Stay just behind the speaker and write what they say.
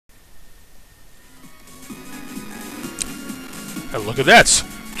And look at that!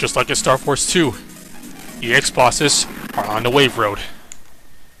 Just like in Star Force 2, EX bosses are on the wave road.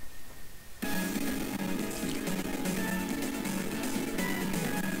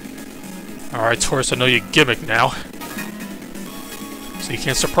 Alright, Taurus, I know your gimmick now. So you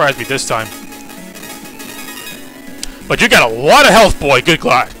can't surprise me this time. But you got a lot of health, boy! Good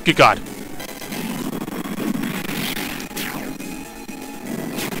God. Good God.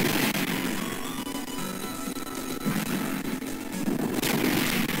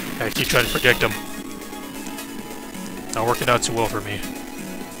 I keep trying to predict him. Not working out too well for me.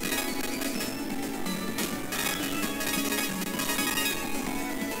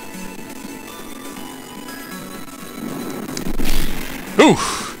 Ooh!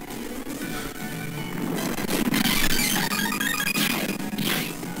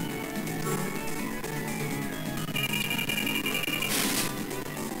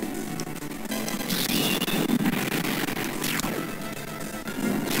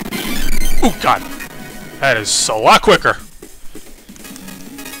 Oh God, that is a lot quicker.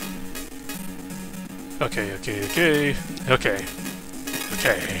 Okay.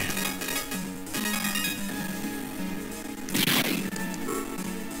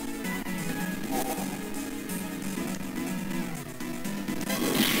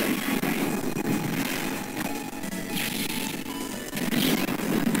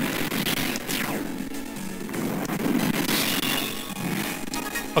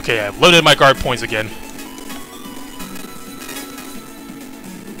 Okay, I've loaded my guard points again.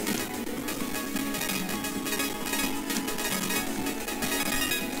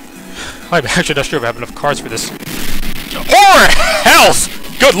 I'm actually not sure if I have enough cards for this. Or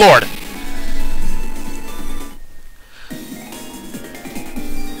health! Good lord!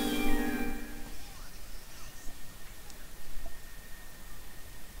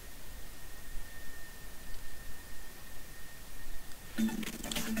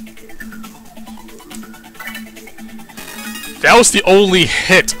 That was the only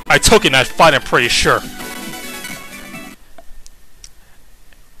hit I took in that fight, I'm pretty sure.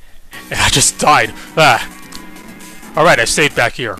 And I just died. Ah. Alright, I stayed back here.